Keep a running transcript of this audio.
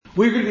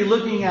We're going to be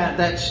looking at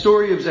that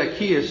story of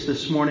Zacchaeus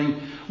this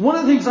morning. One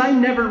of the things I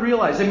never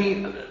realized,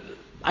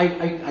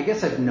 I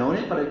guess I've known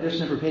it, but I've just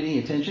never paid any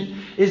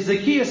attention, is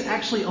Zacchaeus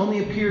actually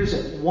only appears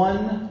at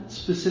one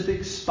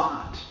specific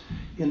spot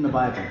in the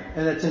Bible.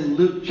 And that's in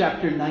Luke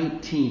chapter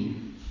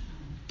 19.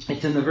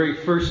 It's in the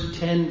very first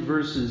 10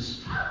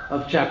 verses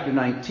of chapter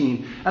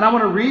 19. And I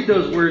want to read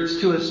those words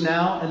to us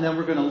now, and then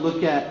we're going to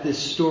look at this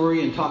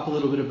story and talk a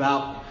little bit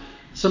about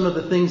some of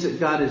the things that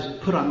God has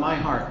put on my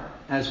heart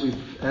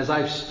as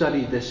I've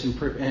studied this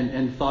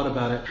and thought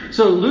about it.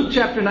 So Luke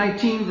chapter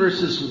 19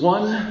 verses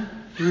 1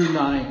 through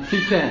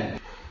 10.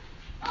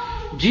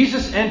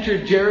 Jesus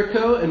entered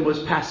Jericho and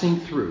was passing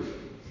through.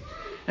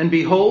 And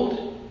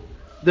behold,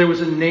 there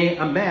was a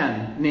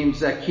man named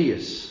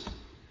Zacchaeus.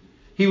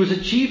 He was a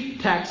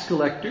chief tax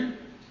collector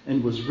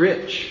and was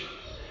rich.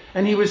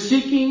 And he was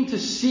seeking to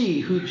see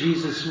who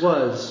Jesus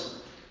was.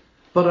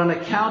 But on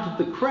account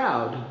of the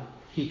crowd,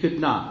 he could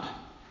not,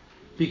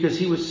 because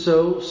he was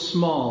so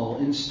small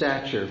in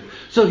stature.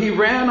 So he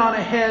ran on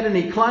ahead and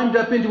he climbed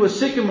up into a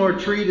sycamore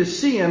tree to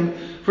see him,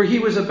 for he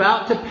was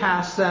about to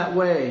pass that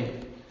way.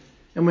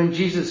 And when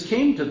Jesus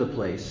came to the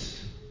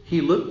place,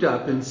 he looked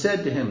up and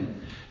said to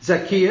him,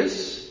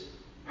 Zacchaeus,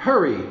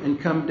 hurry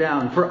and come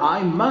down, for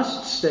I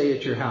must stay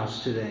at your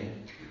house today.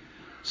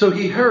 So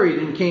he hurried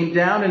and came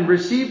down and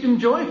received him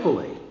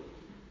joyfully.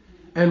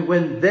 And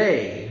when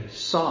they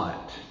saw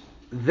it,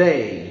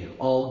 they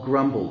all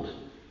grumbled.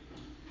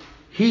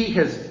 He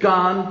has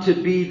gone to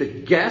be the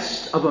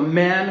guest of a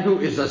man who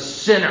is a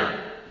sinner.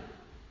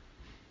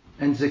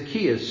 And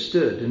Zacchaeus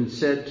stood and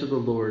said to the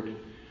Lord,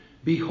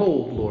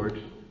 Behold,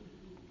 Lord,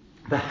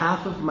 the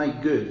half of my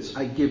goods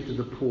I give to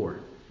the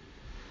poor.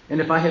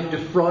 And if I have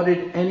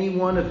defrauded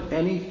anyone of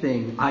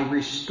anything, I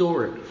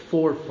restore it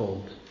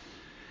fourfold.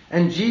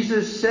 And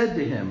Jesus said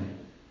to him,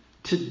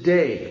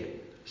 Today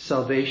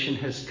salvation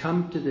has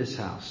come to this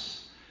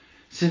house,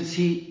 since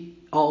he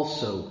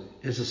also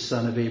is a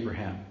son of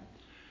Abraham.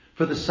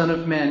 For the Son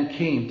of Man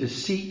came to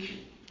seek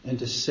and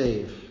to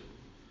save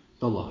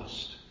the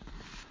lost.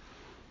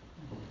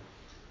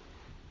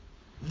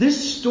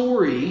 This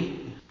story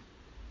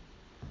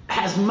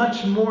has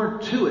much more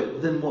to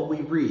it than what we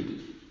read.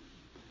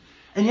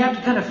 And you have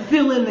to kind of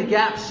fill in the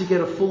gaps to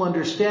get a full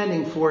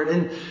understanding for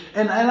it.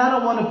 And I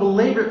don't want to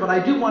belabor it, but I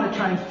do want to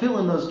try and fill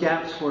in those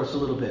gaps for us a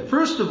little bit.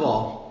 First of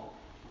all,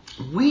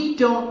 we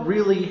don't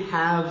really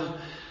have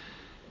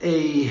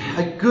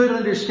a good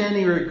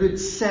understanding or a good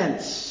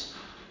sense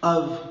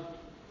of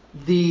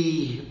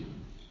the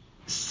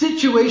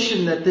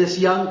situation that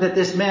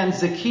this man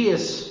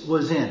Zacchaeus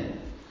was in.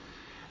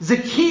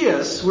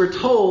 Zacchaeus, we're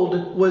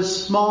told,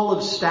 was small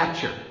of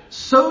stature,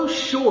 so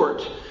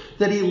short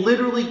that he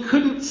literally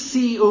couldn't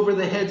see over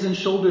the heads and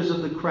shoulders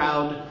of the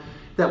crowd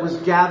that was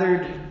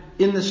gathered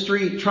in the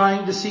street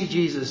trying to see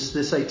Jesus,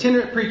 this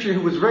itinerant preacher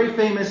who was very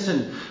famous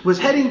and was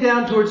heading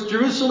down towards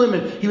Jerusalem,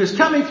 and he was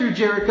coming through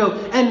Jericho.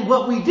 And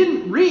what we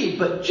didn't read,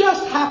 but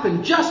just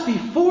happened just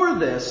before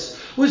this,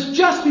 was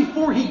just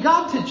before he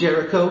got to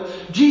Jericho,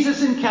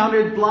 Jesus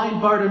encountered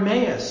blind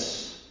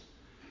Bartimaeus,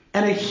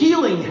 and a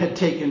healing had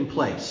taken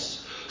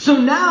place. So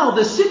now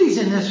the city's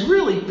in this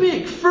really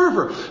big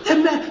fervor.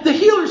 The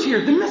healer's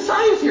here. The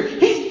Messiah's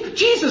here.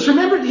 Jesus,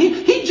 remember,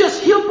 he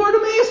just healed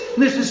Bartimaeus.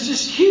 And there's this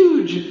just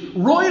huge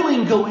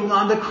roiling going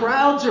on. The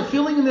crowds are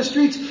filling in the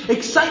streets.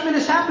 Excitement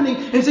is happening.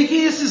 And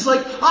Zacchaeus is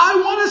like, I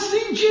want to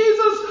see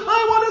Jesus.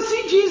 I want to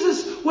see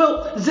Jesus.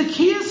 Well,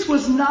 Zacchaeus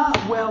was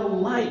not well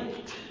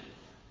liked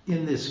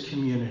in this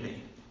community.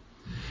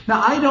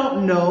 Now, I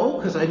don't know,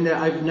 because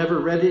I've never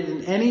read it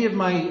in any of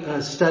my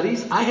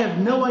studies. I have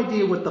no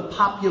idea what the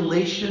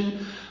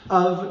population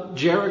of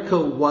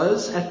Jericho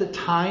was at the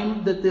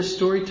time that this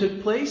story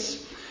took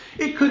place.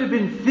 It could have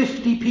been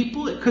 50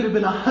 people. It could have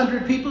been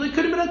 100 people. It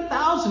could have been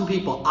 1,000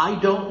 people. I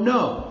don't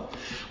know.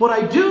 What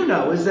I do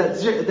know is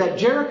that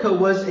Jericho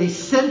was a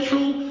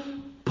central,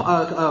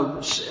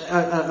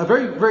 a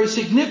very, very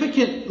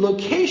significant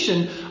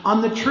location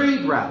on the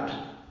trade route.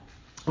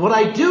 What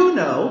I do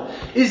know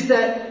is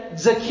that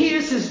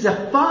Zacchaeus is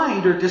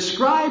defined or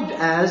described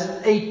as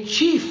a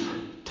chief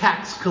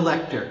tax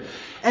collector.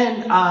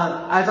 And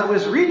as I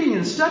was reading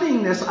and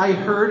studying this, I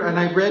heard and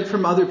I read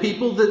from other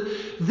people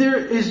that there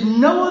is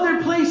no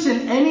other place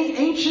in any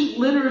ancient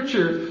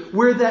literature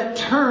where that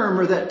term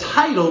or that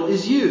title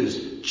is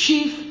used.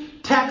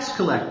 Chief tax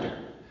collector.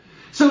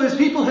 So as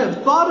people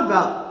have thought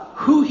about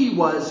who he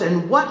was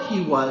and what he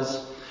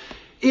was,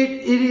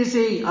 there's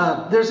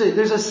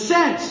a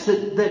sense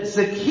that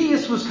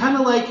Zacchaeus was kind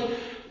of like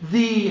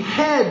the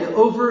head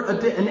over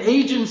an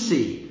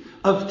agency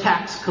of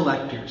tax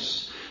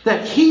collectors.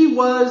 That he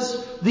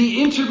was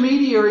the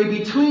intermediary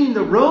between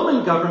the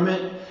Roman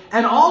government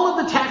and all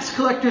of the tax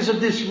collectors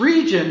of this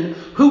region,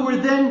 who were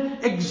then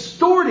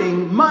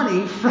extorting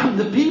money from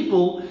the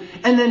people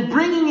and then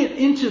bringing it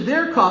into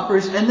their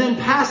coffers and then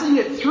passing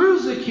it through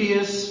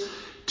Zacchaeus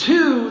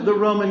to the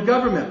Roman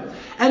government.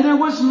 And there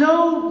was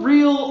no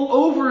real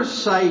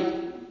oversight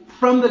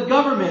from the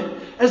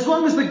government. As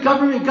long as the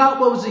government got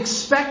what was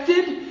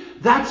expected,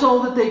 That's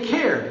all that they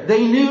cared.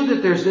 They knew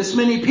that there's this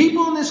many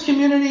people in this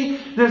community.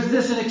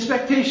 There's an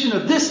expectation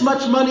of this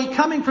much money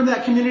coming from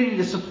that community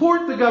to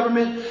support the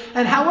government.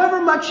 And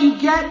however much you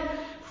get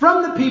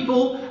from the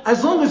people,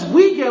 as long as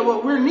we get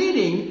what we're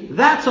needing,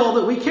 that's all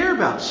that we care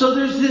about. So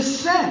there's this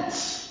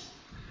sense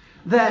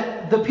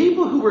that the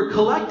people who were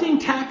collecting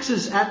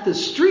taxes at the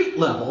street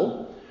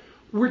level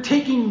were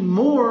taking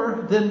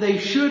more than they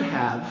should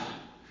have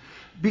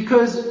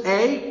because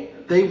A,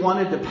 they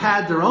wanted to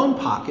pad their own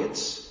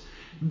pockets.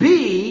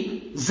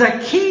 B,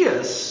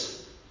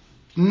 Zacchaeus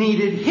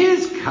needed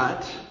his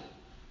cut,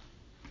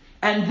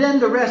 and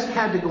then the rest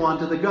had to go on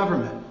to the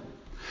government.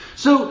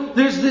 So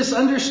there's this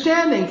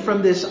understanding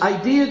from this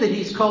idea that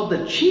he's called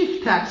the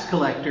chief tax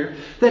collector,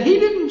 that he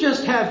didn't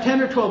just have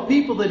 10 or 12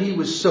 people that he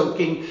was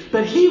soaking,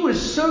 but he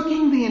was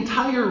soaking the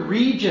entire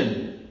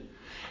region.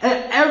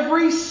 And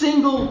every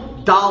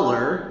single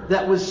dollar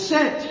that was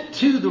sent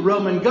to the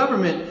Roman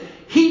government,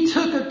 he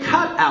took a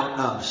cut out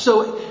of.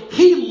 So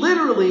he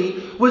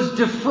literally was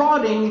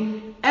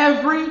defrauding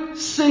every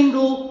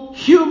single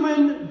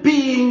human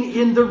being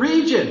in the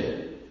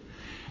region.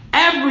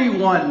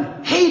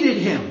 Everyone hated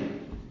him.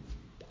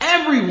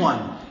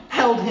 Everyone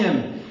held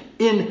him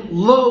in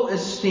low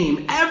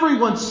esteem.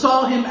 Everyone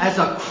saw him as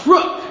a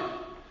crook.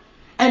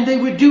 And they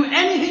would do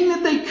anything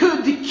that they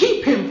could to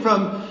keep him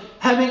from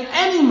having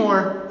any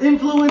more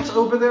influence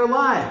over their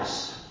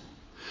lives.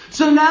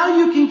 So now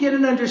you can get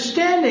an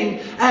understanding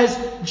as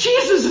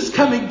Jesus is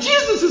coming,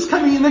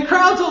 and the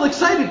crowd's all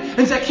excited.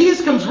 And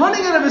Zacchaeus comes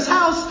running out of his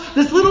house,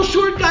 this little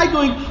short guy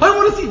going, I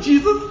want to see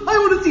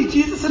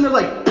Jesus. And they're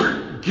like,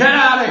 get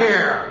out of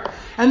here.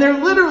 And they're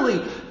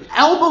literally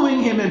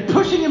elbowing him and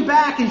pushing him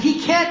back, and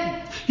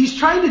he's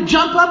trying to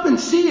jump up and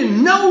see,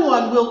 and no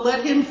one will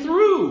let him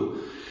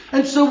through.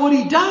 And so what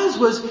he does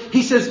was,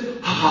 he says,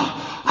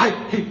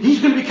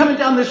 he's going to be coming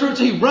down this road,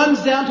 so he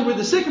runs down to where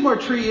the sycamore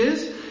tree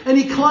is, and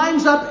he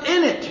climbs up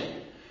in it.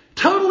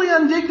 Totally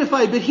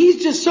undignified, but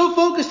he's just so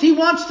focused, he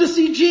wants to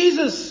see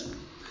Jesus.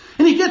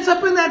 And he gets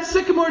up in that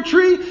sycamore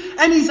tree,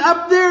 and he's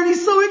up there, and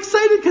he's so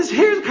excited, because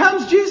here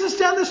comes Jesus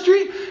down the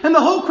street, and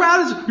the whole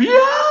crowd is,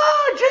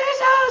 yeah,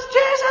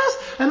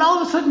 Jesus! And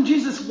all of a sudden,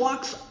 Jesus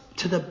walks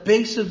to the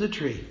base of the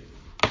tree,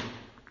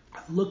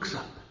 looks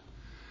up.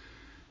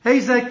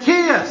 Hey,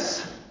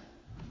 Zacchaeus!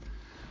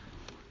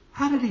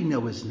 How did he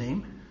know his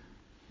name?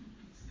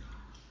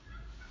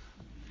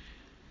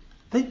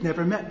 They'd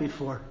never met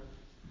before.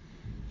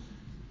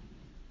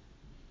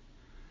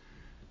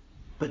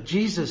 But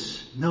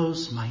Jesus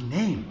knows my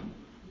name.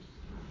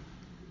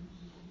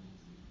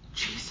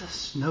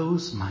 Jesus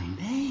knows my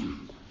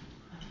name.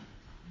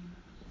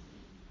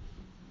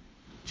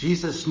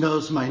 Jesus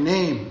knows my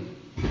name.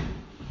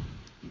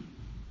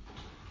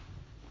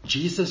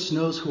 Jesus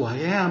knows who I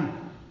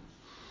am.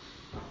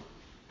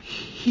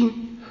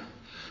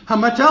 How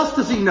much else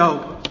does he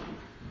know?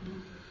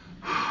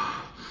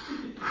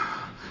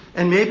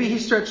 And maybe he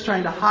starts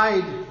trying to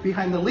hide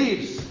behind the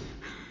leaves.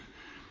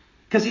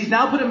 Because he's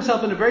now put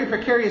himself in a very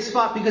precarious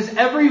spot because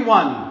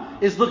everyone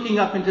is looking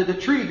up into the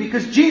tree.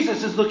 Because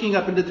Jesus is looking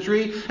up into the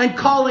tree and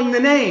calling the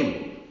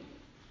name.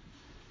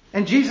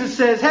 And Jesus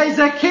says, hey,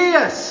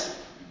 Zacchaeus,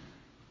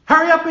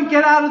 hurry up and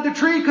get out of the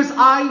tree because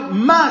I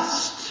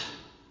must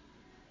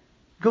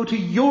go to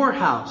your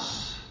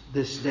house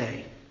this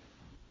day.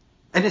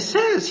 And it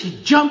says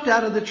he jumped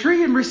out of the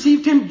tree and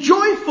received him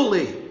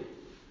joyfully.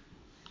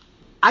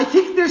 I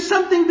think there's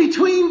something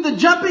between the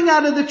jumping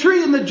out of the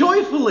tree and the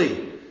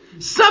joyfully.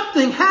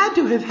 Something had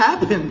to have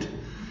happened.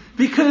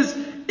 Because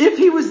if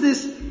he was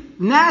this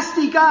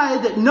nasty guy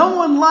that no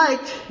one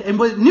liked and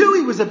knew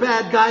he was a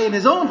bad guy in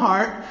his own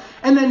heart,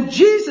 and then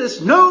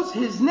Jesus knows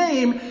his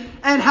name,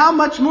 and how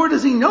much more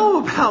does he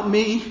know about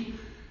me?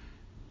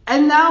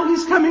 And now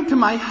he's coming to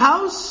my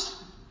house?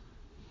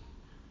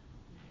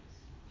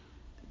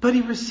 But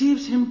he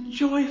receives him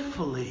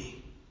joyfully.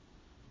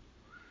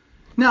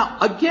 Now,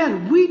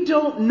 again, we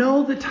don't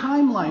know the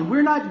timeline.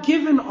 We're not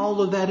given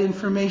all of that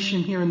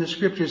information here in the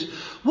scriptures.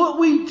 What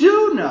we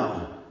do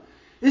know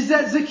is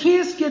that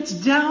Zacchaeus gets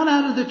down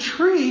out of the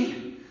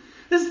tree.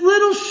 This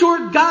little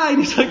short guy, and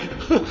he's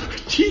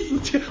like,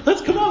 Jesus,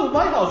 let's come on to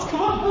my house.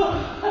 Come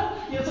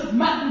on. It's like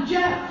Matt and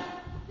Jeff.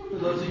 For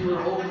those of you who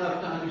are old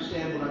enough to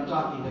understand what I'm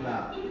talking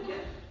about.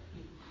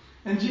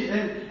 And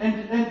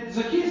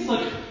Zacchaeus is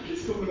like,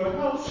 he's coming to my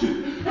house.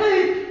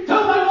 Hey,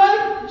 tell my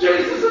wife,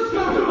 Jesus is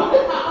coming to my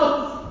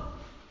house.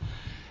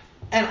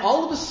 And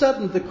all of a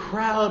sudden, the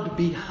crowd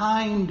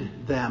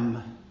behind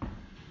them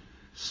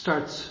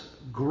starts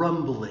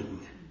grumbling.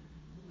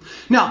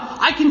 Now,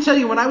 I can tell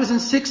you, when I was in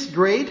 6th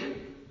grade,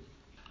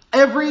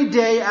 every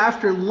day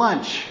after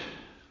lunch,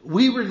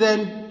 we were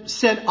then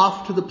sent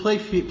off to the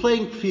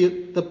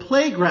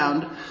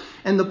playground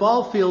and the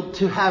ball field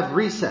to have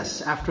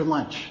recess after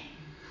lunch.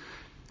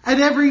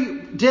 And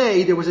every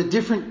day there was a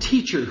different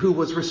teacher who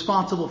was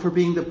responsible for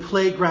being the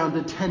playground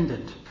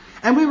attendant.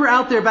 And we were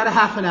out there about a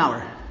half an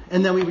hour.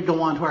 And then we would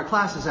go on to our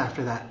classes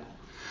after that.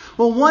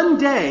 Well, one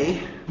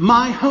day,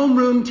 my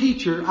homeroom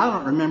teacher, I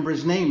don't remember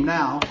his name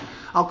now,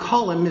 I'll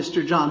call him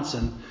Mr.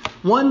 Johnson.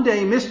 One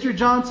day, Mr.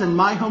 Johnson,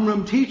 my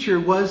homeroom teacher,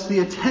 was the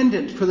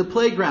attendant for the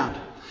playground.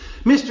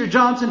 Mr.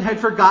 Johnson had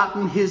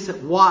forgotten his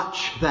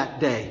watch that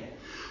day.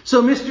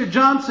 So Mr.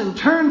 Johnson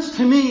turns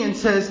to me and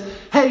says,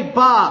 "Hey,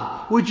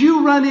 Bob, would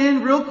you run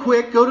in real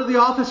quick, go to the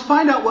office,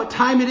 find out what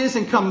time it is,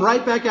 and come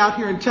right back out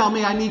here and tell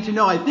me I need to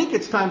know. I think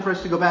it's time for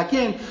us to go back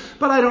in,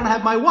 but I don't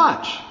have my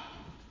watch."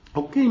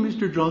 "Okay,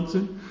 Mr.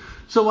 Johnson."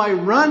 So I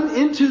run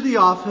into the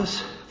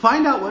office,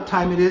 find out what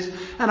time it is,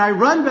 and I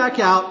run back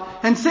out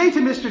and say to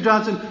Mr.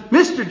 Johnson,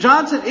 "Mr.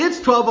 Johnson, it's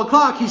 12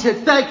 o'clock. He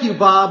said, "Thank you,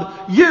 Bob.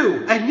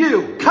 You and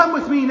you, come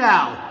with me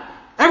now.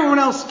 Everyone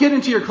else, get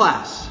into your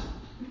class."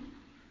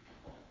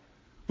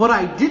 What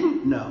I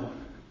didn't know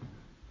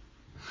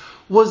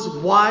was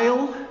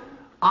while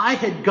I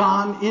had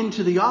gone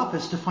into the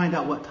office to find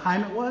out what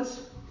time it was,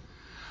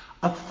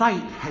 a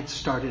fight had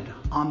started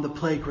on the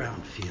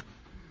playground field.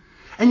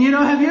 And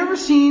have you ever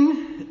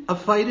seen a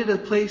fight at a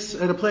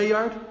play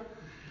yard?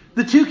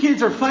 The two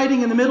kids are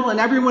fighting in the middle and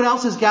everyone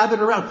else is gathered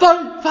around.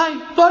 Fight,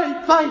 fight,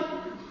 fight, fight.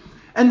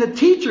 And the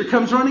teacher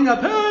comes running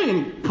up, "Hey,"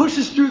 and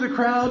pushes through the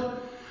crowd.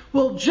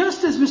 Well,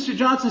 just as Mr.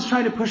 Johnson's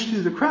trying to push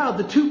through the crowd,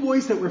 the two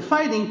boys that were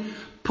fighting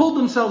pulled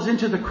themselves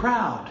into the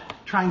crowd,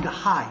 trying to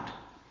hide.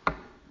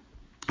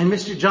 And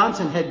Mr.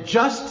 Johnson had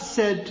just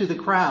said to the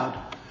crowd,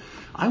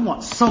 "I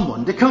want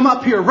someone to come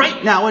up here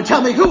right now and tell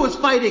me who was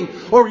fighting,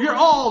 or you're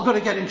all going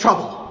to get in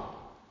trouble."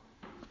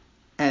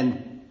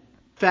 And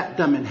Fat,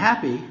 Dumb, and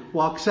Happy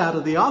walks out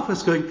of the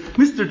office going,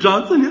 "Mr.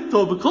 Johnson, it's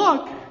 12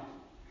 o'clock.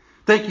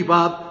 Thank you,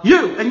 Bob.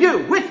 You and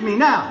you, with me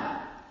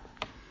now."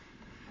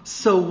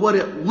 So what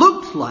it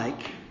looked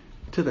like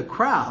to the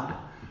crowd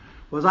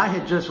was I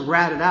had just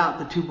ratted out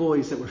the two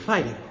boys that were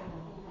fighting.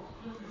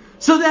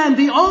 So then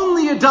the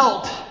only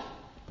adult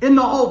in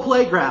the whole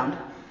playground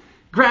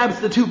grabs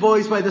the two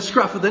boys by the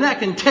scruff of the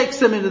neck and takes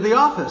them into the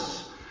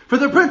office for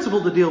the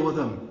principal to deal with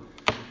them.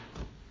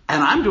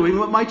 And I'm doing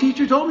what my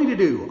teacher told me to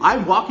do.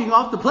 I'm walking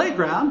off the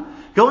playground,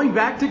 going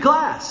back to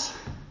class.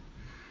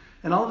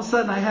 And all of a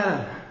sudden I had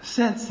a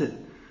sense that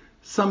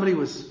somebody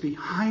was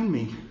behind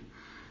me.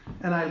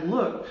 And I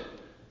looked,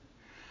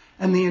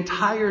 and the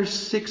entire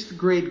 6th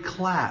grade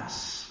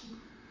class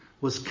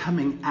was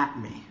coming at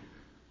me.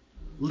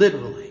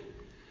 Literally.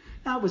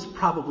 Now it was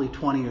probably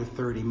 20 or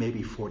 30,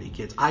 maybe 40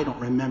 kids. I don't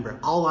remember.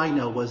 All I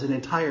know was an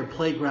entire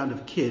playground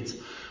of kids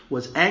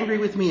was angry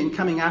with me and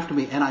coming after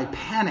me, and I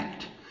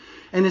panicked.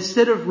 And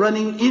instead of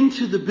running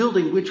into the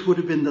building, which would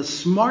have been the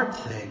smart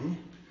thing,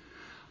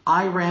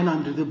 I ran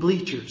under the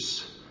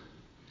bleachers.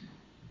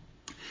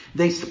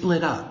 They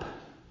split up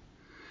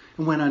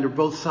and went under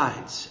both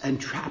sides and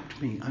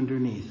trapped me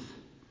underneath.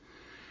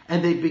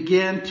 And they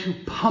began to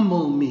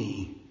pummel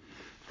me,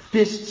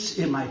 fists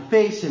in my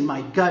face, in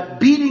my gut,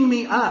 beating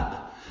me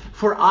up.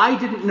 For I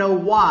didn't know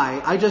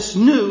why. I just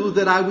knew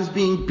that I was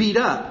being beat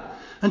up.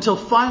 Until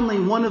finally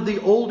one of the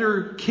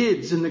older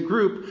kids in the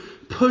group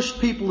pushed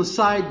people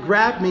aside,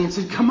 grabbed me and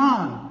said, "Come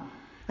on."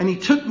 And he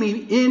took me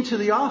into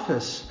the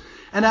office.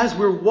 And as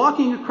we're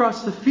walking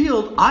across the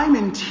field, I'm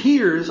in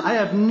tears. I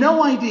have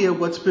no idea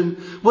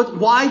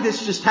why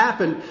this just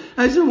happened.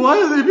 And I said,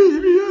 "Why are they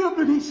beating me up?"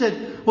 And he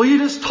said, "Well, you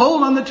just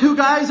told on the two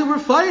guys that were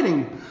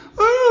fighting."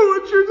 "I don't know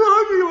what you're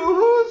talking about.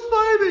 Who was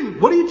fighting?"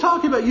 "What are you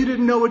talking about? You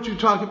didn't know what you're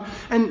talking about."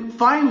 And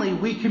finally,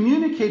 we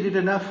communicated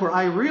enough where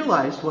I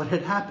realized what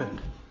had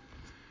happened.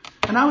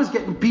 And I was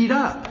getting beat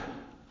up.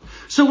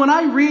 So when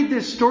I read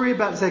this story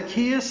about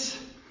Zacchaeus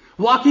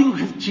walking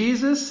with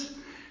Jesus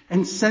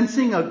and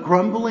sensing a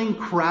grumbling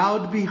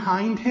crowd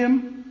behind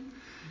him,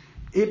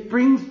 it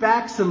brings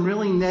back some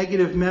really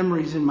negative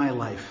memories in my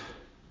life.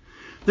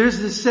 There's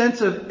this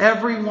sense of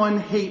everyone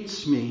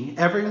hates me,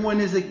 everyone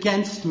is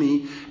against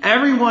me,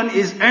 everyone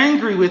is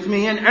angry with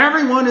me, and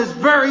everyone is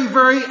very,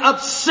 very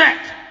upset.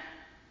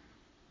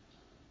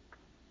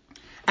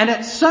 And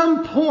at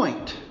some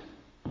point,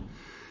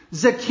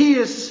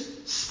 Zacchaeus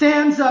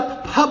stands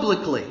up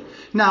publicly.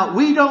 Now,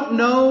 we don't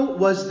know,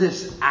 was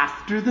this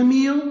after the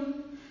meal,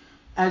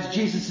 as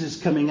Jesus is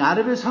coming out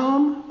of his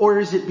home, or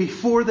is it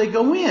before they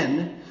go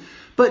in?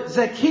 But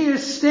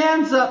Zacchaeus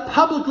stands up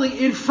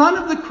publicly in front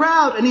of the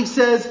crowd and he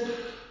says,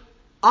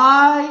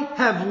 "I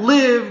have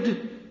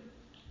lived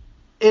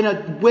in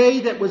a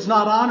way that was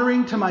not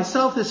honoring to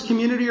myself, this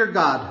community, or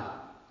God.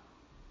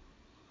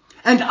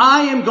 And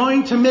I am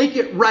going to make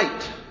it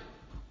right.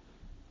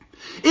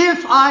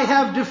 If I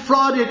have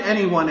defrauded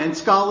anyone," and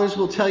scholars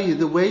will tell you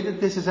the way that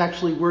this is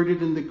actually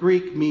worded in the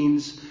Greek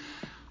means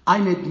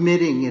I'm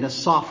admitting in a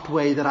soft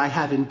way that I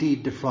have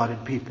indeed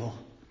defrauded people.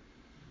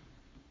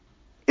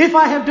 "If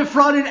I have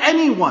defrauded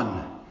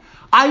anyone,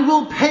 I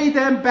will pay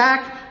them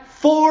back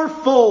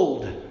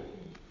fourfold."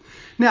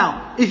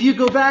 Now, if you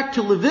go back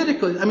to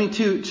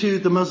to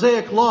the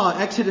Mosaic Law,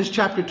 Exodus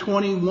chapter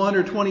 21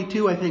 or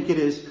 22, I think it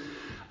is,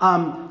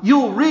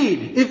 you'll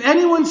read, if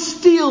anyone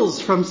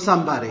steals from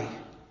somebody,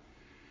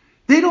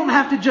 they don't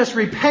have to just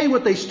repay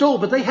what they stole,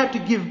 but they have to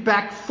give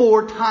back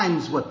 4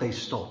 times what they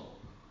stole.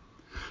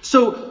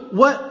 So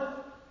what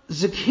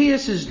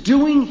Zacchaeus is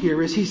doing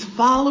here is he's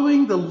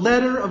following the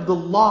letter of the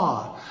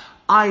law.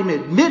 I'm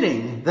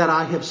admitting that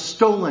I have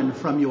stolen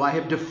from you. I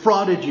have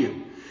defrauded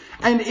you.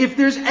 And if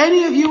there's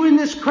any of you in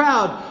this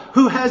crowd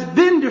who has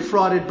been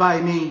defrauded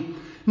by me,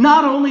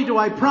 not only do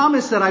I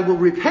promise that I will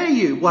repay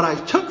you what I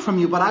took from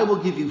you, but I will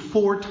give you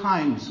 4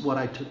 times what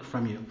I took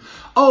from you.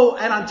 Oh,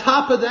 and on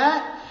top of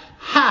that,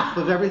 half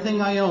of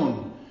everything I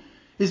own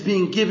is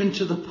being given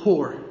to the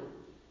poor,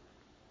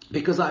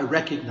 because I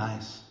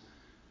recognize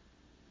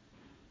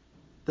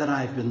that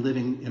I've been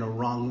living in a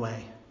wrong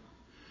way.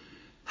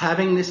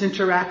 Having this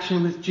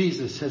interaction with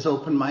Jesus has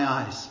opened my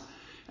eyes.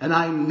 And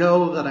I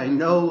know that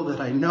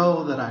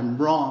I'm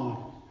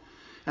wrong.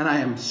 And I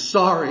am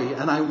sorry,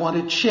 and I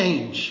want to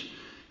change.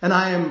 And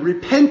I am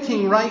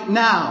repenting right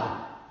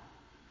now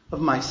of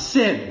my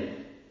sin.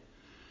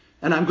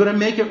 And I'm going to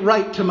make it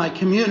right to my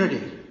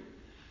community,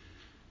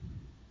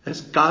 as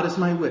God is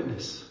my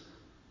witness.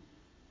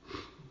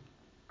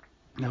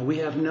 Now, we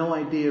have no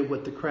idea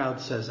what the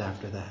crowd says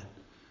after that.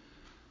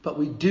 But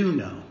we do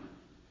know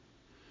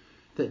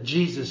that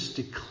Jesus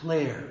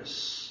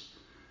declares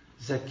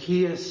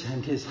Zacchaeus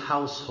and his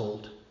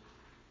household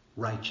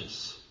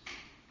righteous.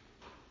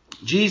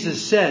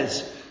 Jesus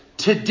says,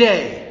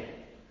 today,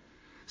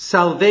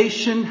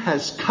 salvation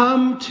has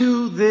come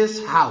to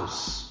this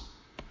house.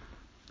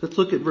 Let's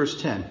look at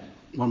verse 10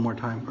 one more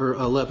time, or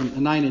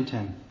 9 and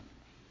 10.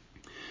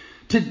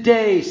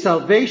 Today,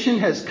 salvation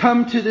has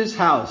come to this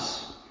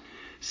house,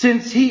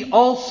 since he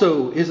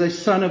also is a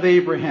son of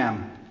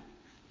Abraham.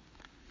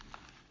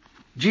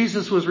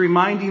 Jesus was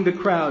reminding the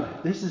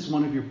crowd, this is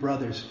one of your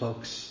brothers,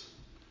 folks.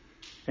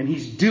 And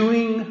he's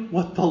doing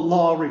what the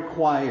law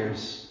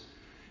requires.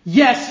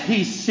 Yes,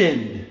 he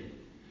sinned.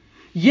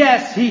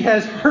 Yes, he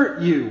has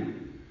hurt you.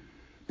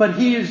 But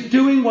he is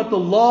doing what the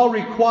law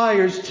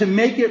requires to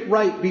make it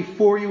right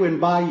before you and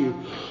by you.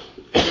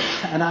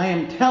 And I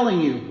am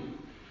telling you,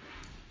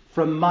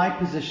 from my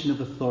position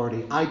of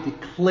authority, I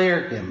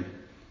declare him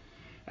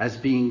as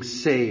being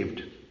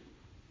saved.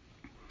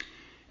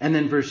 And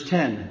then verse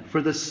 10,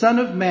 for the Son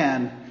of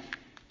Man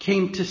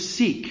came to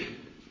seek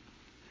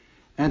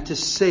and to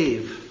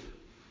save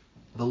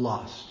the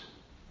lost.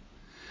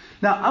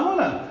 Now, I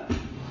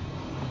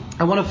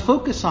want to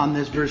focus on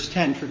this verse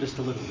 10 for just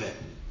a little bit.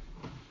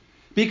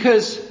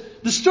 Because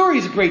the story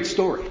is a great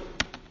story.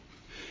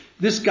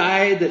 This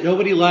guy that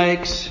nobody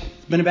likes,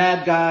 been a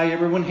bad guy,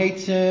 everyone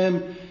hates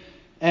him,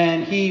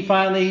 and he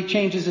finally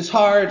changes his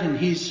heart, and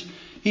he's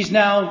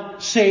now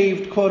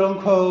saved, quote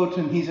unquote,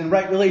 and he's in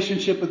right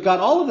relationship with God.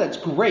 All of that's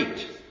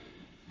great.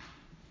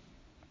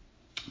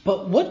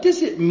 But what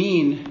does it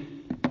mean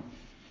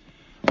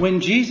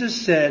when Jesus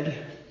said,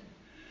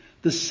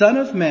 the Son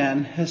of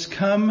Man has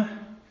come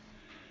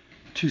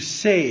to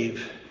seek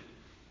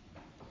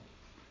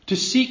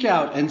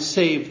out and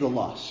save the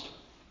lost?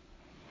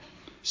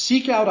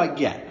 Seek out, I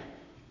get.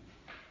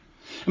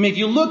 I mean, if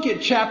you look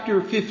at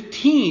chapter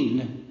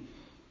 15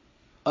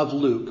 of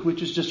Luke,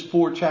 which is just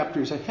 4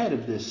 chapters ahead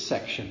of this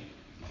section,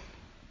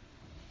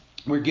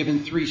 we're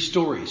given 3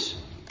 stories.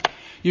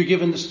 You're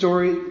given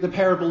the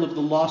parable of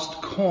the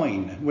lost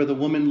coin, where the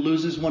woman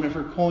loses one of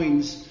her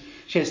coins.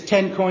 She has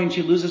 10 coins,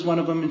 she loses one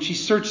of them, and she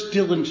searches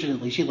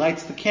diligently. She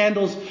lights the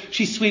candles,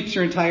 she sweeps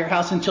her entire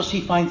house until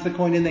she finds the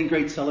coin, and then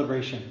great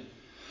celebration.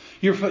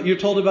 You're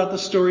told about the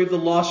story of the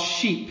lost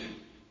sheep.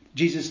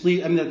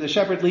 The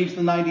shepherd leaves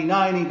the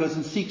 99, and he goes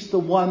and seeks the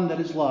one that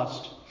is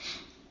lost.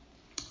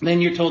 Then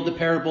you're told the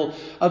parable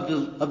of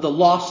the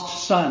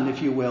lost son,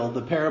 if you will,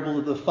 the parable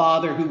of the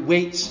father who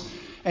waits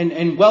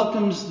and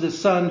welcomes the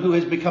son who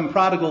has become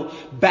prodigal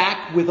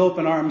back with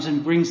open arms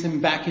and brings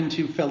him back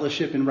into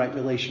fellowship and right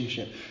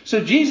relationship.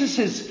 So Jesus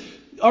has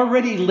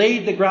already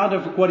laid the ground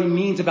of what he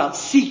means about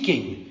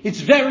seeking. It's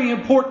very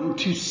important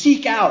to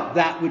seek out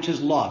that which is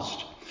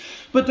lost.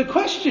 But the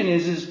question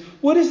is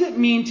what does it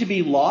mean to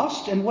be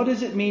lost and what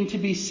does it mean to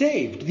be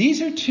saved?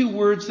 These are 2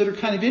 words that are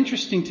kind of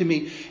interesting to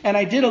me. And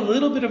I did a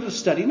little bit of a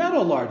study, not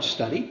a large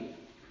study,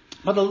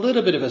 but a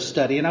little bit of a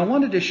study. And I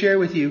wanted to share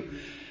with you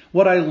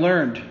what I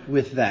learned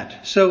with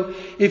that. So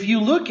if you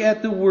look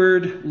at the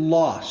word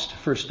lost,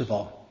 first of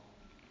all,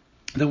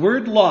 the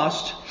word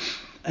lost,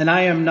 and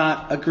I am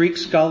not a Greek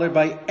scholar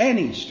by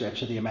any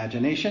stretch of the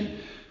imagination,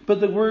 but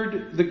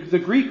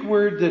the Greek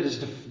word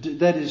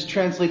that is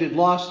translated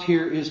lost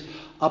here is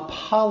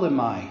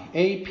apollymi,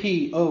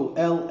 A-P-O-L-L-Y-M-I,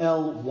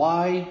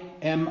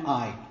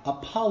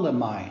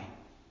 apollymi.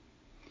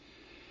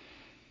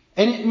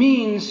 And it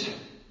means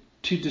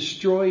to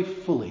destroy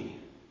fully,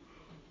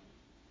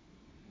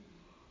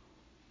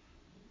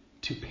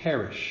 to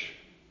perish,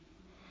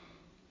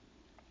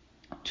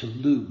 to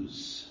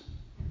lose.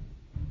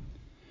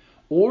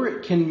 Or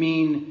it can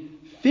mean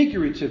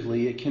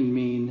figuratively, it can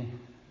mean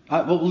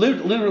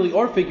literally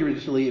or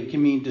figuratively, it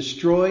can mean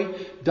destroy,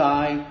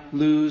 die,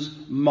 lose,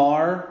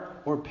 mar,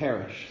 or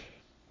perish.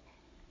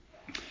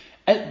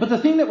 But the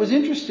thing that was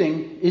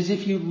interesting is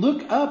if you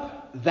look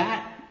up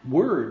that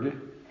word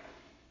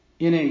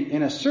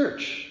in a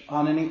search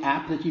on any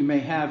app that you may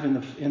have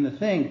in the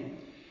thing,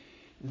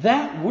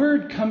 that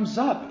word comes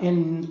up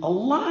in a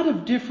lot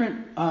of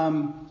different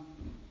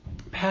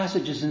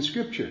passages in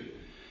Scripture.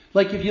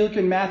 Like if you look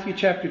in Matthew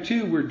chapter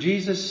 2, where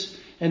Jesus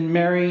and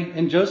Mary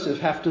and Joseph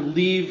have to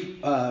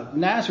leave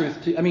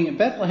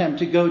Bethlehem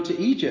to go to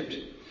Egypt.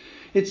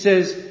 It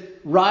says,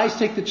 "Rise,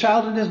 take the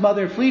child and his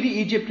mother, and flee to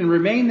Egypt, and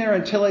remain there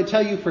until I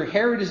tell you, for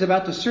Herod is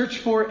about to search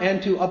for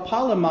and to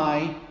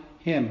apollumi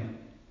him."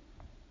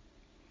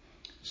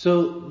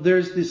 So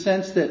there's the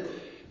sense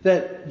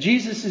that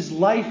Jesus'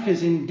 life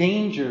is in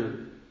danger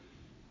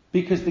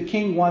because the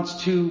king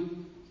wants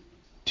to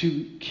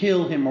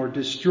kill him or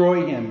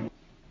destroy him.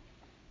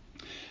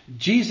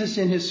 Jesus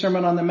in his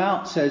Sermon on the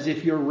Mount says,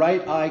 "If your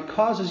right eye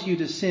causes you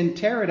to sin,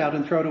 tear it out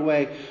and throw it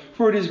away.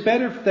 For it is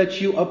better that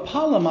you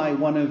apollumi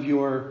one of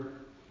your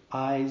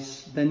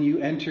eyes than you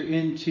enter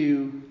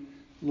into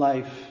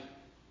life."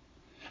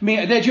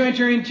 That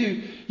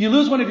you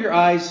lose one of your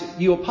eyes,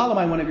 you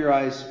apollumi one of your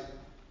eyes,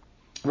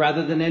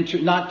 rather than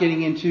not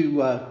getting into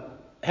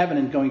heaven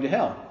and going to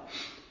hell.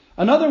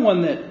 Another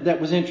one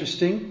that was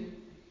interesting.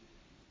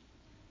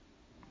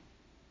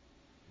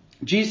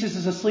 Jesus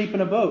is asleep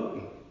in a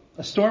boat.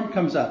 A storm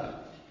comes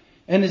up.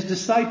 And his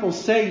disciples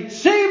say,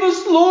 "Save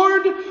us,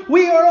 Lord!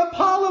 We are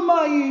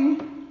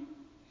apollumying."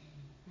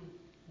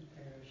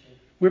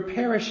 We're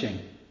perishing.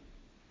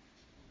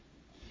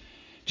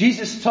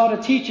 Jesus taught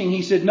a teaching.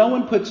 He said, "No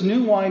one puts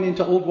new wine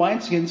into old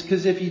wineskins,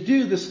 because if you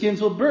do, the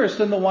skins will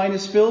burst and the wine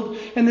is spilled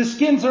and the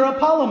skins are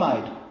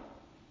apollumied."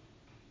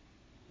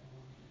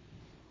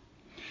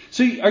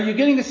 So are you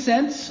getting a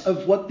sense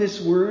of what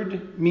this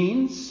word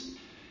means?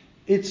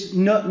 It's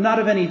not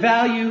of any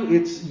value.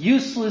 It's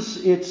useless.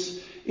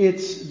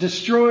 It's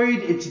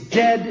destroyed. It's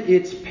dead.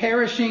 It's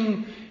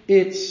perishing.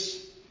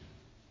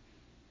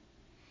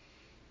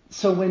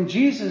 So when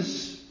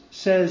Jesus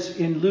says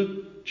in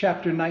Luke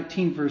chapter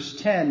 19 verse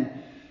 10,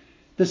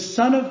 "The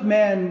Son of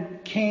Man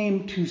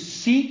came to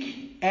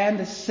seek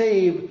and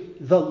save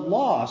the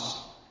lost."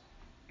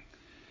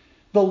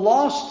 The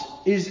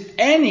lost is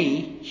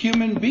any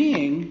human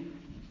being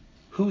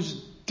who's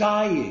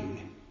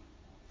dying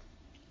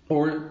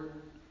or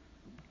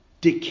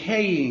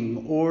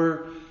decaying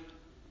or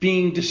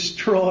being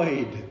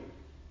destroyed.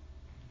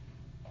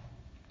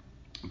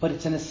 But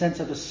it's in a sense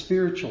of a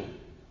spiritual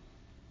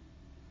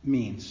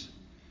means.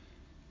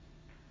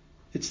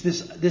 It's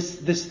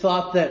this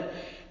thought that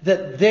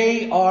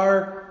they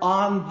are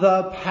on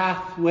the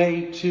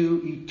pathway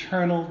to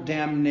eternal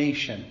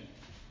damnation.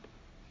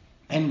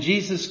 And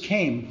Jesus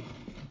came,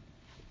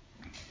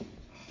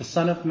 the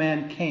Son of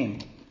Man came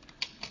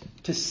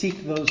to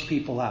seek those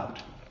people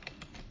out.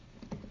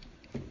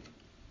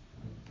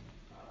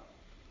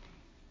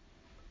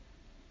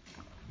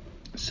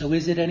 So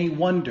is it any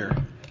wonder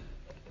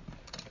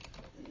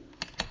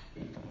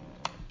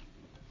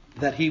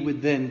that he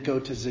would then go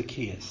to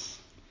Zacchaeus?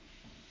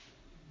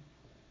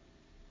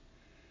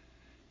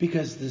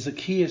 Because the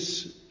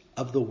Zacchaeus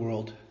of the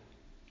world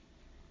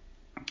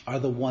are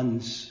the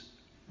ones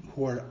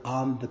who are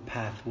on the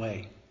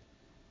pathway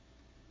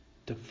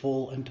to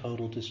full and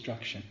total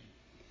destruction,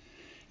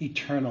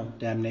 eternal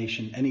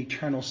damnation, and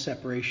eternal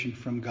separation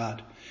from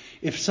God.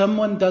 If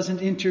someone doesn't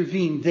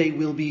intervene, they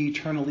will be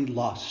eternally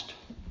lost.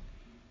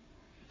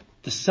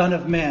 The Son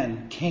of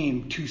Man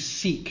came to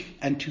seek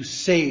and to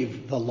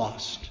save the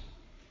lost.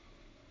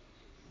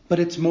 But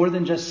it's more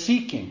than just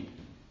seeking.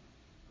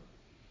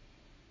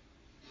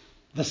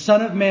 The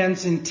Son of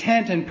Man's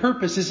intent and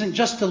purpose isn't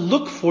just to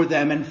look for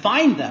them and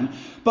find them,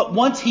 but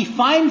once he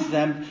finds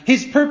them,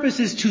 his purpose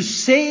is to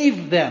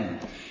save them.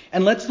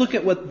 And let's look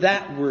at what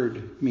that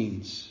word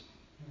means.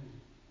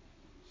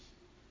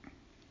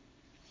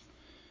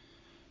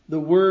 The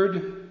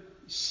word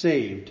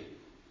saved.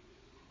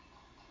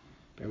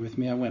 Bear with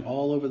me, I went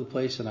all over the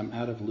place and I'm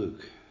out of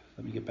Luke.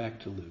 Let me get back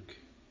to Luke.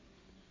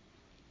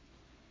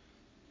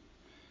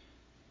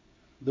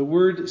 The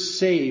word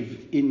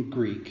save in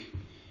Greek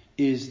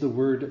is the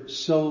word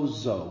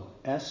sozo,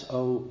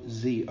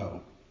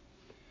 S-O-Z-O.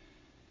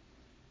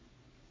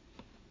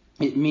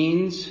 It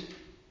means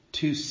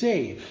to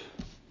save,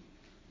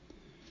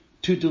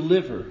 to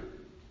deliver,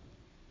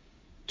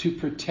 to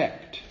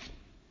protect,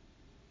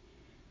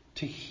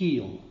 to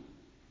heal,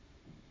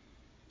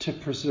 to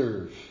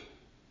preserve,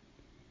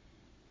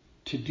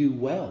 to do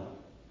well,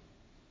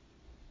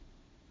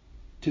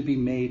 to be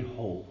made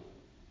whole.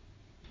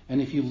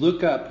 And if you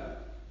look up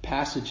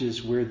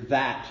passages where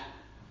that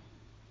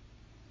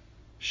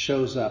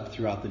shows up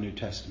throughout the New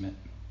Testament.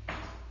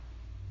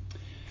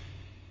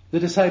 The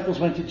disciples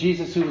went to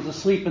Jesus, who was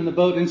asleep in the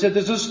boat, and said,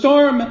 "There's a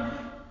storm.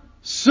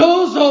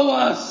 Sozo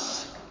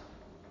us,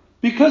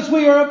 because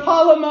we are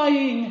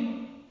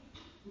apollumying."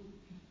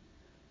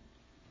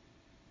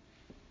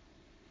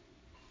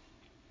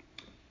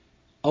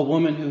 A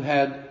woman who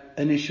had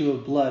an issue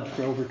of blood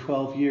for over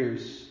 12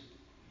 years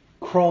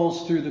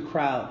crawls through the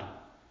crowd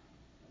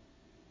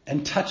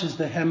and touches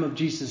the hem of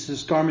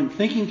Jesus' garment,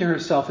 thinking to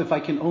herself, "If I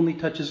can only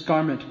touch his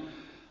garment,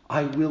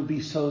 I will be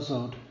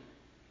sozoed."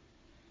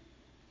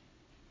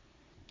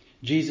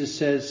 Jesus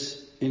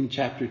says in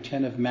chapter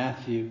 10 of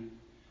Matthew,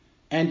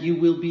 "And you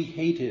will be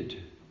hated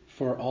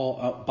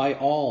by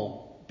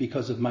all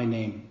because of my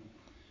name.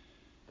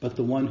 But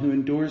the one who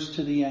endures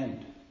to the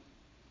end,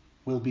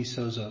 will be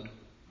sozoed.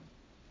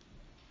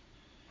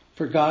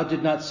 For God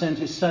did not send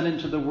his Son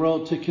into the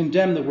world to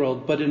condemn the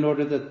world, but in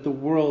order that the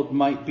world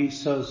might be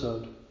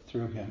sozoed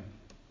through him.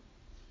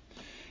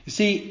 You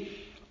see,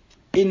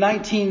 in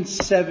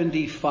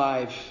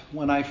 1975,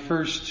 when I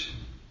first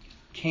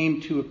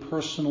came to a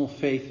personal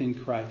faith in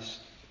Christ,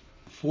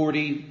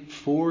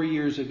 44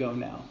 years ago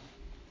now,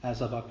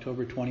 as of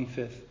October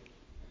 25th,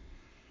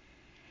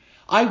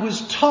 I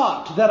was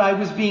taught that I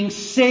was being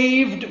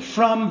saved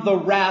from the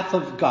wrath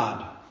of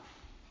God.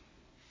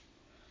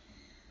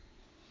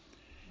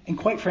 And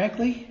quite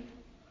frankly,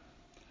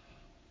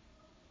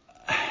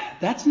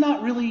 that's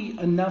not really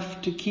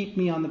enough to keep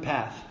me on the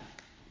path.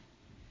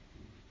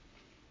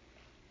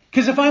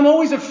 Because if I'm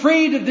always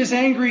afraid of this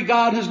angry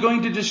God who's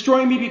going to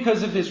destroy me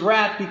because of his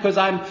wrath, because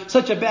I'm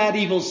such a bad,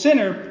 evil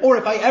sinner, or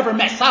if I ever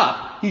mess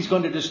up, he's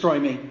going to destroy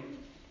me,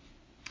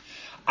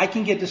 I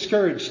can get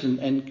discouraged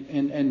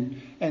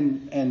and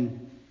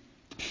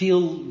feel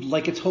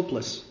like it's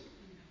hopeless.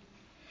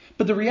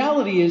 But the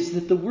reality is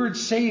that the word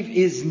save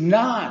is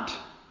not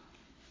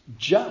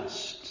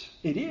just,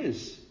 it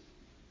is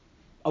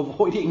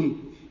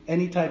avoiding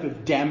any type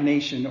of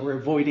damnation or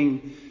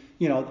avoiding,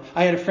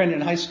 I had a friend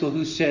in high school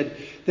who said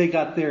they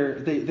got their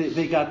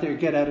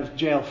get out of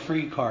jail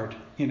free card,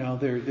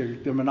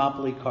 their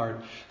Monopoly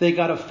card. They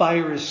got a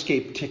fire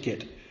escape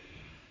ticket.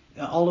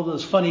 All of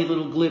those funny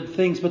little glib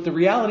things. But the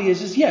reality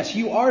is yes,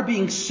 you are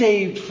being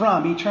saved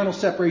from eternal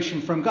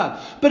separation from God.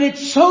 But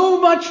it's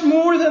so much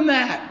more than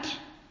that.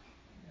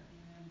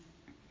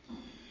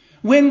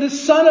 When the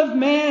Son of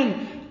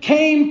Man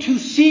came to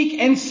seek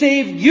and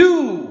save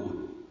you,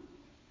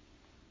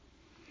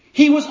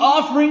 he was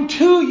offering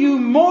to you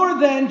more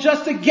than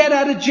just a get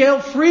out of jail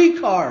free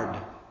card.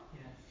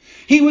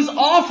 He was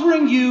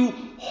offering you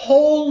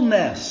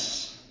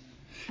wholeness.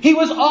 He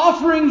was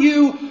offering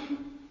you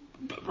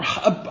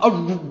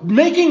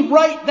making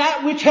right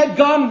that which had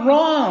gone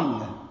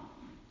wrong.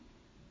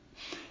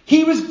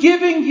 He was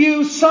giving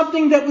you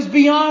something that was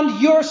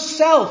beyond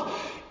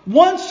yourself.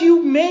 Once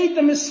you made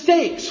the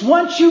mistakes,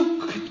 once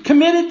you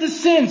committed the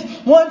sins,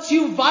 once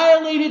you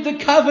violated the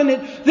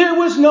covenant, there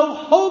was no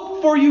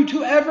hope for you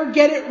to ever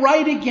get it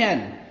right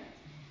again.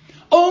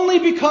 Only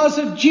because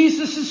of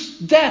Jesus'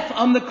 death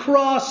on the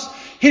cross,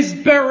 his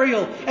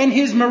burial, and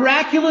his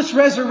miraculous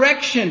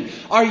resurrection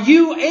are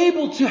you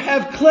able to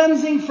have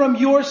cleansing from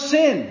your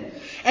sin.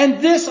 And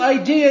this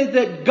idea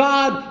that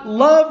God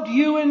loved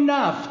you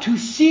enough to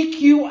seek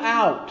you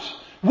out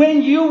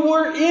when you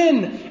were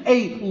in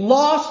a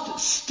lost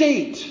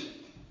state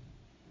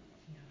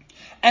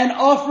and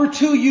offer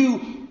to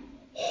you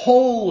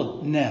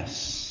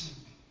wholeness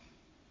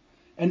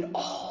and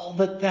all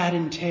that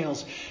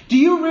entails. Do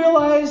you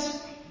realize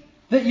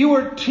that you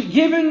are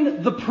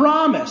given the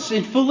promise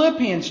in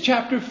Philippians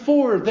chapter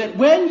 4 that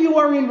when you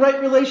are in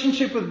right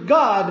relationship with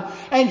God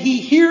and he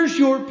hears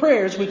your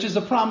prayers, which is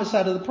a promise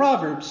out of the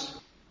Proverbs,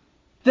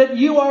 that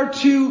you are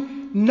to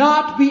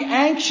not be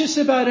anxious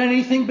about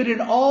anything, but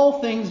in all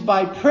things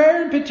by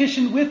prayer and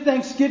petition with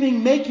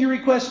thanksgiving make your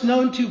requests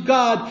known to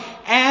God,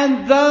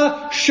 and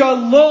the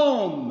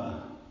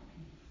shalom,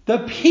 the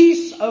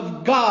peace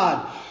of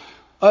God,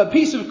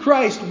 peace of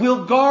Christ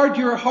will guard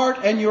your heart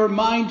and your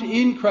mind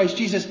in Christ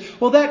Jesus.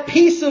 Well, that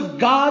peace of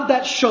God,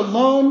 that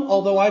shalom,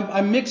 although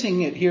I'm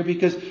mixing it here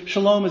because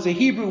shalom is a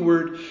Hebrew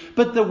word,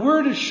 but the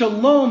word of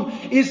shalom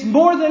is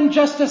more than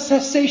just a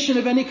cessation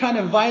of any kind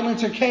of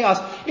violence or chaos.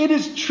 It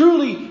is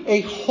truly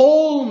a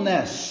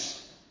wholeness.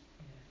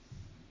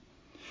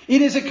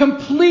 It is a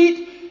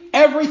complete,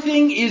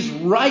 everything is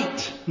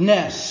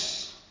rightness.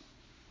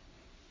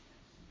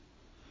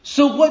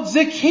 So what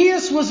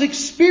Zacchaeus was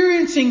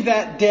experiencing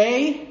that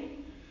day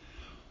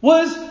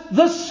was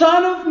the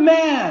Son of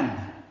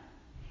Man,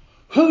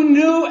 who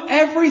knew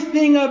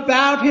everything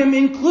about him,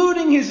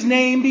 including his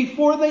name,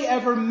 before they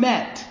ever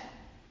met,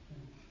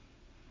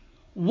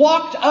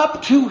 walked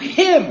up to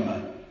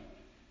him.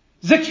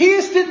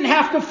 Zacchaeus didn't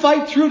have to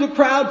fight through the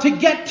crowd to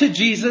get to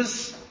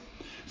Jesus.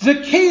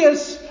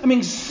 Jesus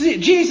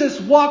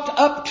walked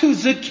up to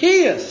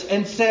Zacchaeus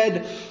and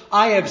said,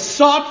 I have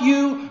sought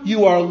you,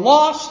 you are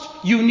lost,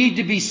 you need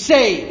to be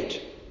saved.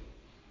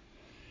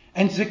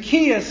 And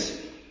Zacchaeus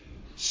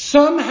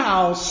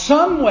somehow,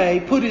 some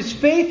way, put his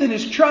faith and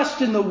his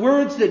trust in the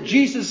words that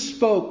Jesus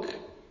spoke.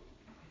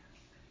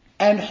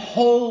 And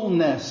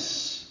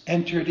wholeness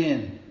entered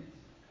in.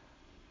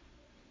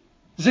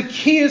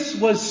 Zacchaeus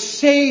was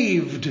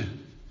saved.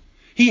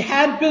 He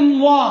had been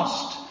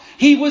lost.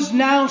 He was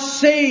now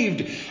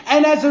saved.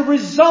 And as a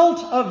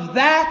result of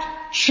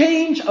that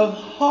change of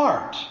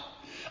heart,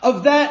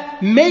 of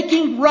that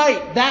making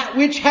right that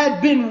which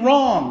had been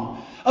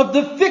wrong, of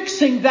the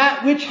fixing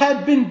that which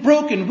had been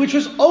broken, which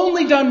was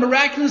only done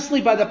miraculously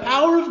by the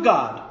power of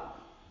God,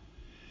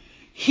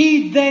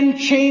 he then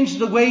changed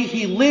the way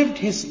he lived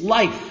his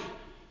life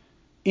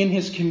in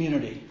his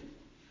community.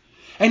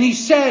 And he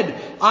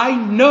said, I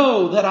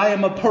know that I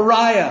am a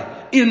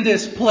pariah in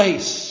this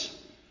place.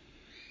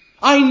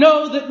 I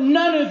know that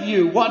none of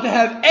you want to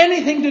have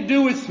anything to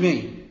do with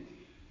me.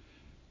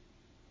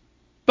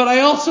 But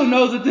I also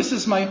know that this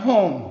is my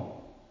home.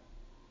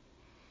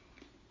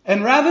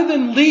 And rather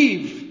than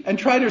leave and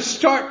try to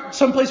start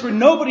someplace where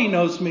nobody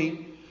knows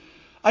me,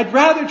 I'd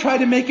rather try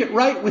to make it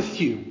right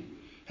with you.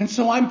 And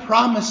so I'm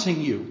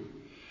promising you,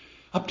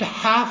 up to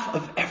half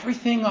of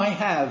everything I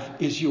have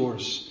is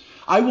yours.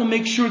 I will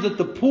make sure that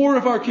the poor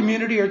of our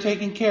community are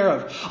taken care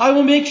of. I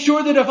will make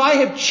sure that if I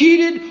have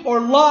cheated or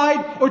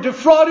lied or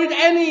defrauded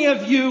any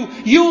of you,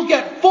 you'll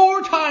get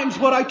 4 times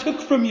what I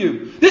took from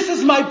you. This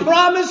is my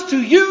promise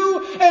to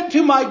you and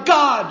to my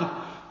God.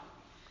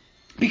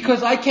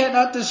 Because I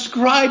cannot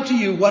describe to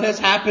you what has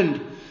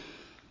happened.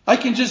 I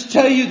can just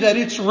tell you that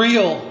it's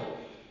real.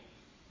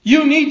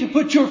 You need to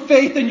put your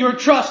faith and your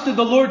trust in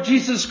the Lord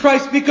Jesus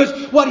Christ,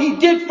 because what He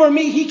did for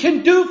me, He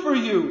can do for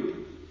you.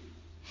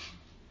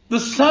 The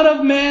Son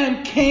of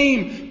Man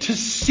came to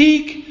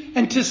seek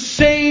and to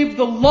save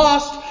the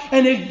lost.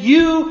 And if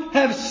you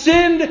have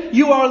sinned,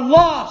 you are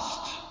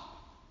lost.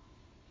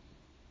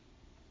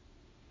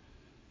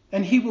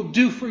 And He will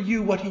do for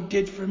you what He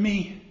did for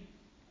me.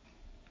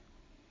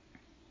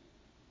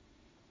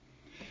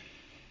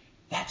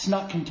 That's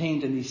not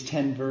contained in these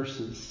 10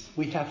 verses.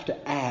 We have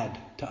to add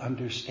to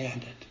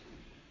understand it.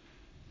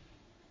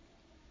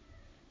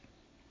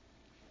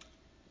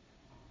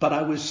 But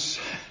I was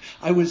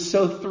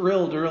so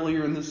thrilled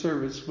earlier in the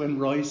service when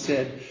Roy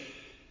said,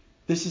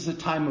 this is a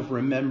time of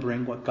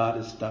remembering what God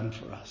has done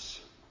for us.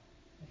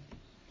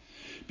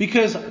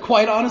 Because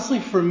quite honestly,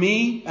 for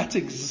me, that's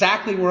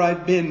exactly where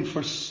I've been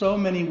for so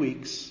many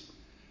weeks.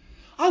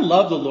 I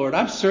love the Lord.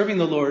 I'm serving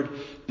the Lord.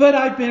 But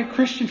I've been a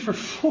Christian for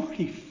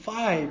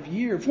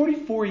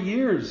 44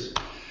 years.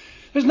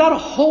 There's not a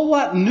whole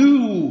lot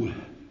new.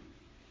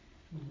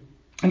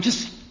 I'm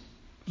just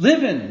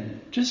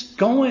living, just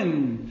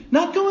going,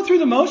 not going through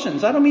the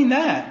motions. I don't mean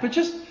that, but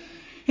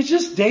it's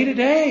just day to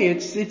day.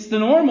 It's the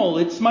normal.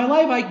 It's my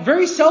life.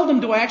 Very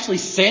seldom do I actually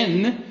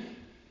sin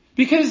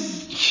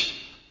because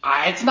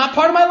it's not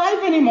part of my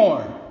life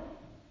anymore.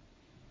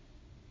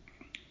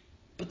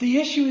 But the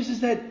issue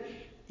is that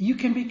you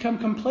can become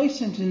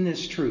complacent in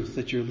this truth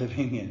that you're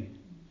living in.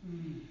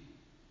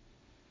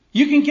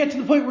 You can get to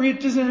the point where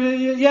it doesn't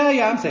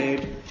really, I'm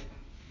saved.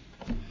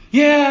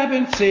 Yeah, I've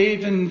been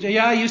saved, and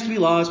yeah, I used to be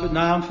lost, but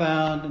now I'm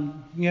found,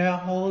 and yeah,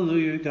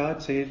 hallelujah,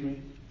 God saved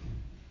me.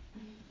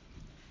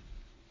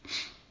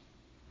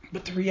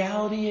 But the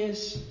reality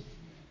is,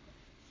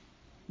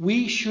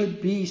 we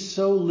should be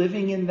so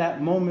living in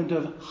that moment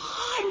of,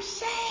 I'm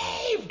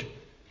saved,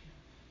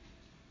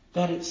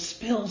 that it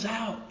spills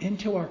out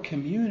into our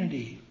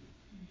community.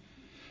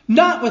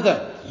 Not with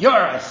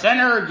you're a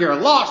sinner, you're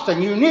lost,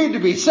 and you need to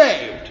be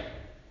saved.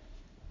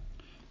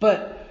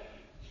 But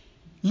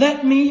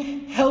let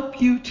me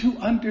help you to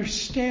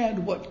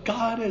understand what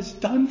God has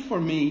done for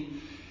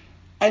me.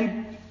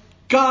 And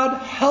God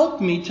help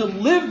me to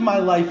live my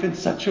life in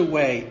such a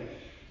way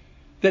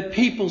that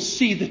people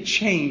see the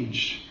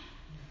change.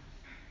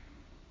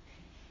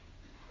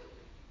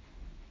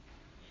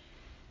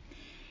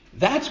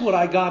 That's what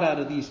I got out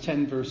of these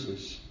 10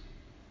 verses.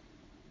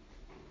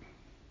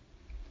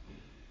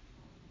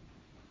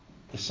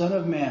 The Son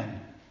of Man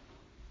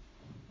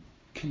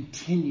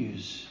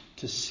continues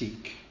to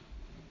seek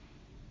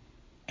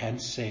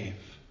and save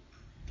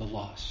the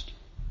lost.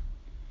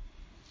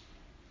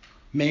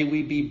 May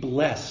we be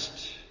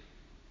blessed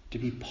to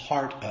be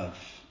part of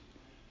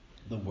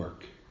the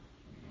work.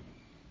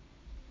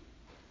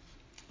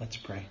 Let's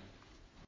pray.